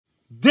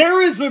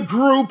There is a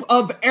group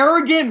of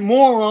arrogant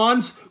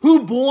morons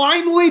who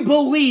blindly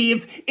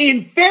believe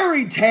in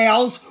fairy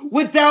tales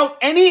without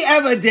any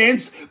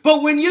evidence,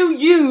 but when you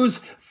use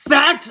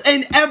facts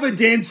and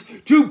evidence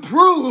to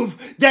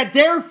prove that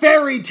their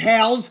fairy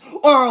tales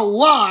are a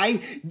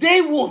lie,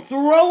 they will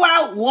throw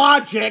out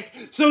logic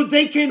so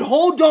they can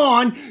hold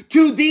on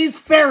to these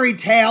fairy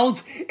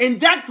tales,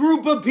 and that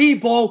group of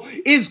people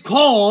is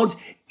called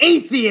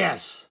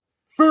atheists.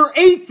 For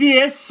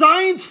atheists,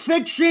 science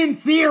fiction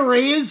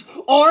theories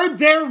are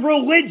their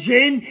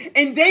religion,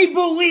 and they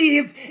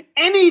believe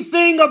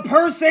anything a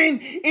person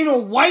in a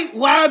white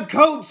lab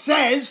coat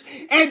says,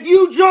 and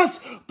you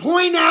just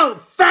point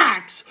out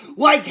facts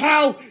like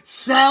how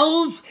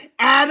cells,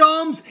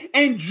 atoms,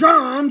 and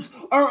germs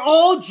are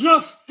all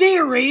just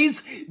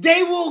theories,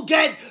 they will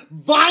get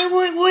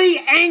violently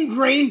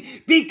angry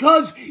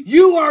because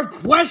you are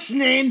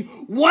questioning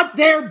what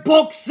their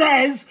book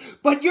says,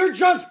 but you're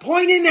just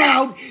pointing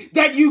out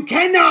that you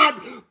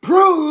cannot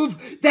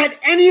prove that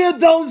any of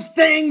those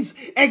things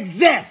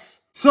exist.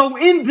 So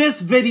in this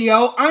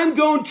video, I'm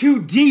going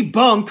to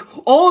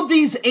debunk all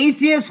these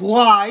atheist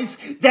lies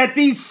that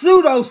these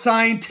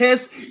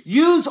pseudoscientists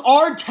use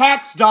our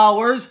tax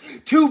dollars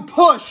to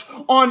push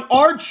on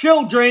our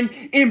children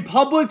in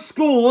public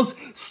schools,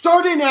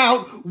 starting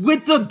out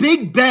with the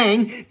Big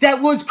Bang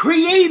that was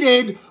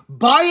created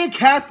by a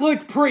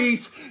Catholic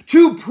priest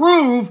to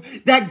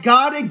prove that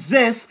God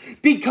exists,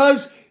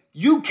 because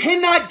you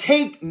cannot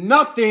take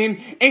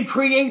nothing and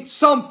create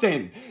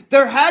something.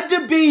 There had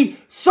to be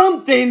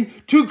something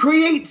to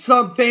create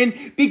something,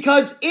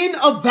 because in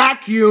a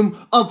vacuum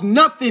of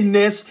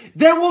nothingness,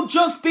 there will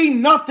just be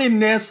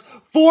nothingness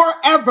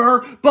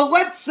forever. But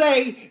let's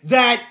say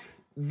that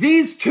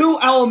these two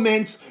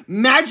elements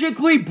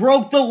magically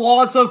broke the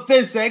laws of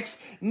physics.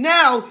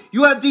 Now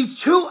you have these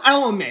two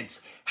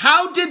elements.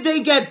 How did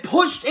they get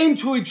pushed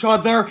into each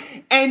other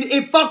and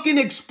it fucking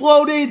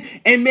exploded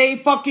and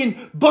made fucking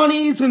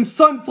bunnies and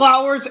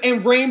sunflowers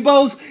and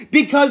rainbows?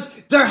 Because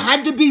there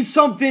had to be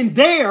something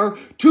there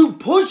to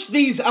push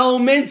these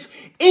elements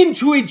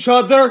into each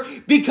other,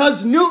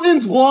 because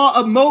Newton's law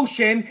of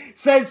motion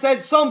says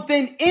that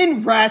something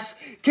in rest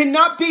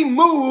cannot be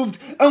moved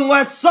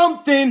unless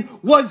something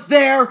was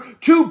there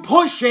to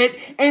push it,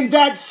 and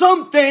that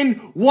something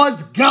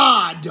was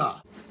God.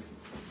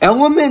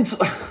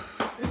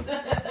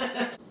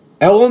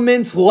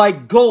 Elements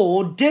like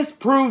gold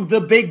disprove the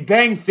Big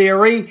Bang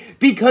Theory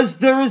because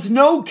there is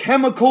no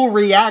chemical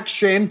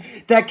reaction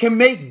that can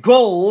make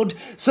gold.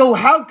 So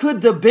how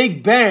could the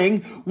Big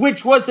Bang,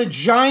 which was a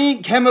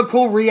giant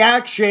chemical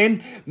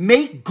reaction,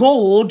 make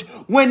gold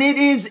when it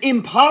is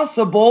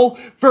impossible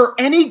for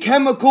any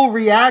chemical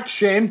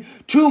reaction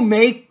to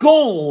make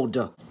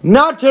gold?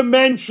 Not to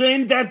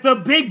mention that the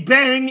Big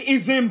Bang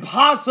is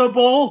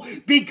impossible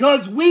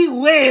because we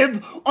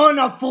live on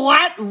a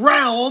flat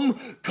realm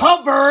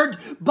covered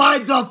by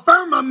the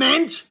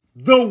firmament.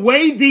 The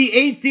way the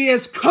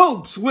atheist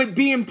copes with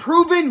being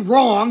proven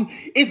wrong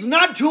is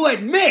not to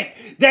admit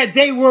that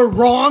they were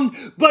wrong,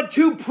 but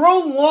to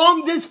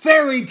prolong this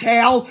fairy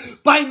tale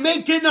by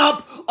making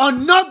up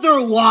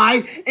another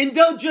lie, and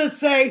they'll just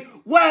say,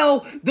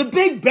 well, the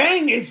Big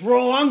Bang is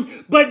wrong,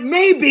 but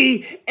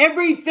maybe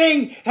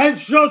everything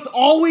has just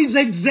always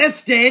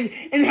existed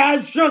and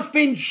has just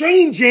been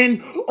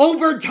changing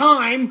over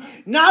time.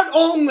 Not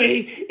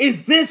only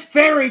is this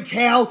fairy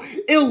tale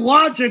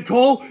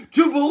illogical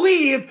to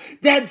believe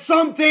that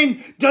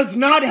something does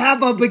not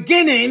have a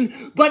beginning,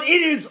 but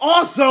it is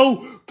also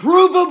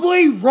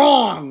provably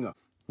wrong.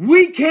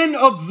 We can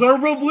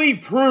observably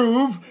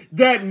prove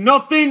that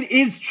nothing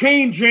is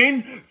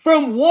changing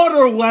from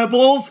water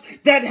levels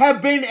that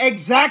have been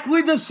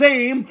exactly the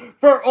same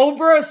for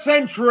over a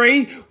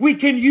century. We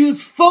can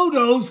use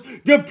photos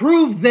to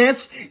prove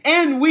this,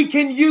 and we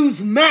can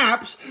use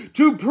maps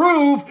to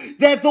prove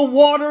that the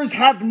waters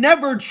have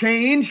never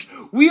changed.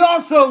 We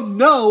also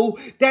know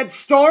that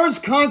stars'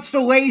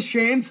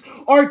 constellations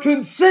are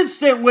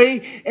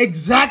consistently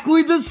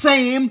exactly the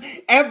same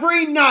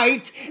every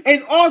night,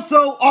 and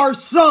also our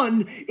sun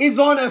is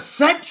on a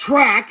set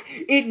track.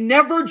 It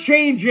never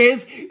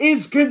changes,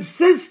 is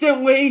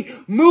consistently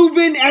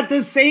moving at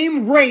the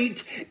same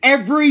rate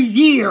every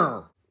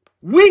year.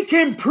 We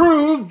can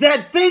prove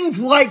that things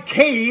like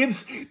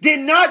caves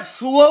did not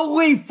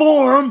slowly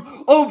form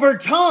over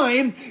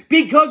time,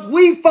 because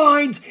we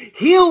find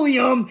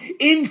helium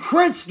in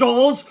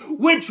crystals,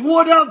 which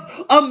would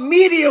have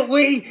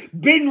immediately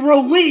been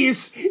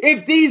released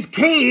if these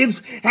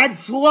caves had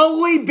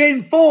slowly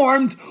been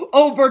formed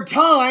over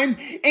time,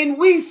 and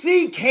we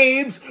see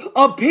caves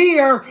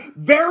appear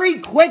very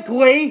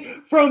quickly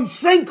from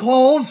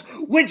sinkholes,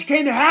 which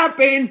can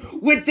happen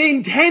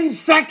within 10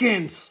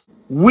 seconds.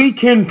 We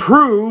can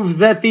prove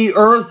that the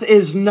Earth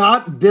is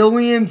not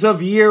billions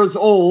of years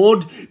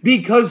old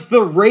because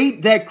the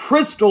rate that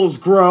crystals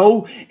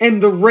grow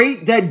and the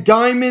rate that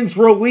diamonds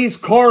release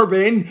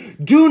carbon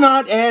do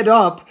not add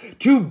up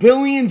to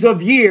billions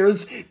of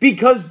years,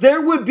 because there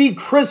would be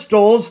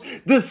crystals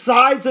the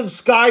size of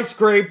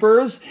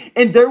skyscrapers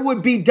and there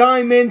would be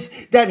diamonds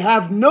that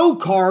have no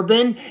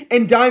carbon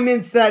and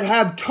diamonds that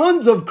have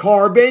tons of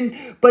carbon,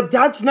 but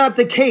that's not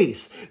the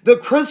case. The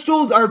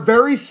crystals are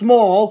very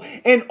small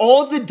and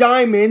all the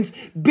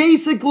diamonds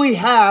basically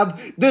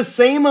have the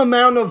same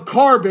amount of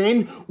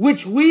carbon,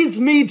 which leads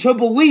me to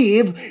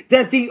believe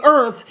that the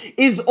Earth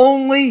is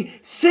only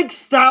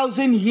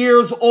 6,000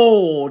 years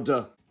old.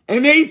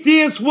 An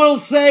atheist will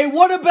say,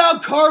 what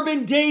about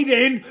carbon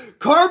dating?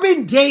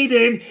 Carbon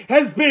dating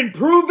has been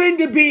proven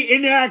to be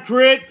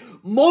inaccurate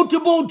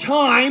multiple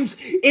times.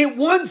 It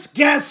once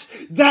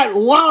guessed that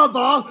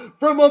lava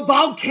from a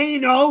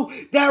volcano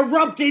that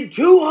erupted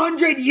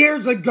 200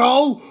 years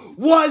ago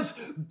was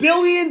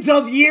billions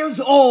of years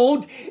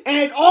old,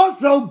 and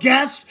also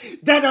guessed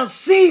that a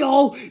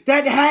seal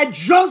that had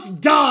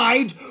just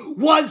died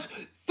was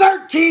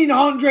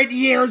 1,300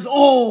 years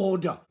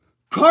old.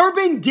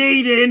 Carbon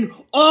dating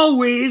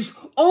always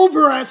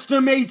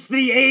overestimates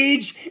the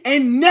age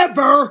and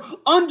never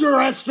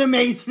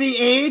underestimates the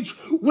age,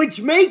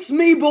 which makes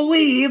me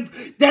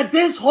believe that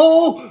this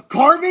whole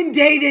carbon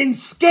dating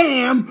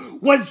scam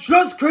was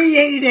just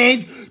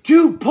created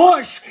to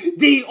push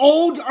the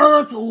old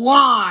Earth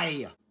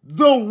lie.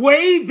 The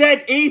way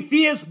that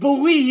atheists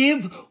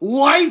believe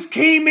life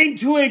came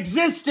into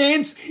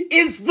existence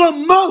is the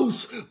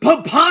most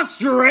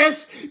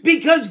preposterous,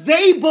 because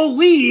they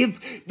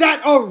believe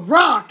that a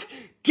rock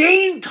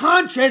gained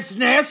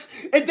consciousness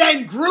and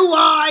then grew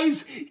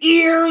eyes,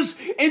 ears,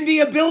 and the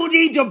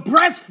ability to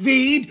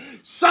breastfeed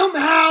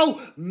somehow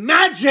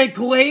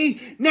magically.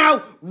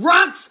 Now,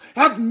 rocks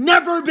have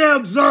never been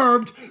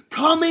observed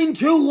coming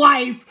to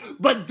life,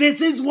 but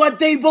this is what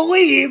they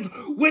believe.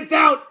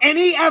 Without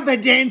any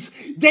evidence,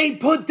 they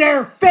put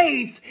their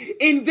faith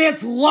in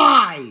this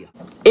lie.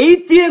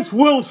 Atheists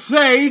will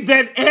say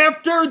that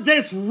after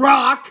this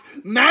rock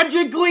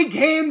magically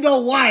came to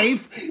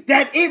life,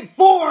 that it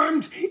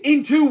formed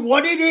into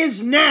what it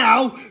is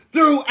now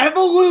through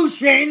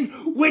evolution,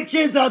 which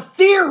is a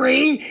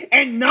theory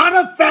and not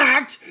a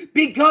fact,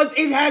 because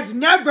it has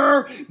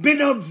never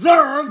been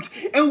observed,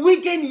 and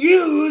we can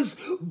use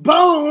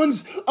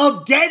bones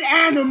of dead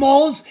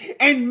animals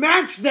and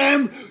match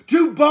them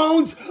to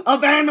bones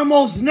of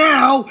animals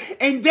now,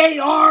 and they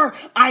are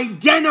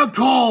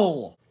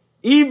identical.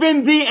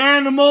 Even the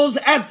animals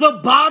at the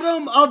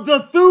bottom of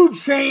the food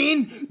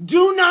chain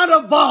do not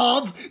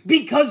evolve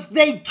because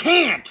they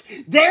can't.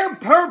 Their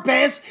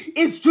purpose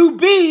is to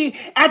be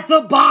at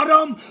the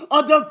bottom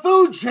of the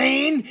food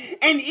chain,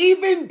 and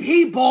even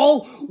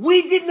people,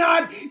 we did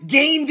not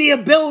gain the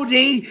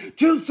ability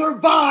to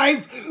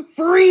survive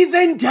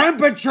freezing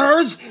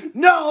temperatures.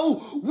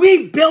 No,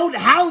 we built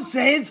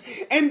houses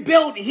and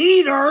built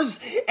heaters,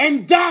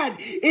 and that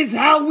is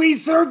how we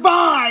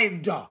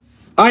survived.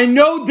 I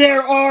know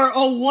there are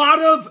a lot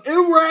of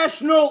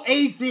irrational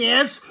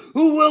atheists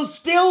who will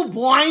still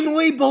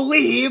blindly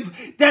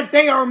believe that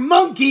they are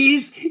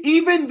monkeys,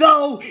 even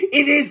though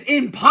it is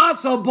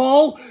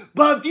impossible.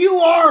 But if you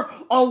are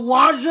a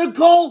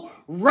logical,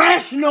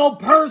 rational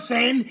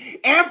person,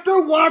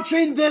 after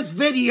watching this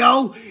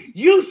video,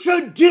 you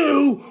should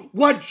do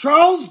what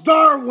Charles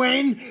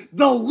Darwin,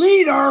 the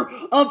leader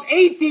of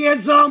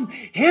atheism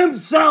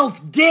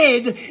himself,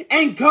 did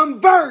and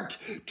convert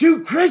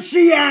to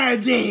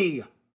Christianity.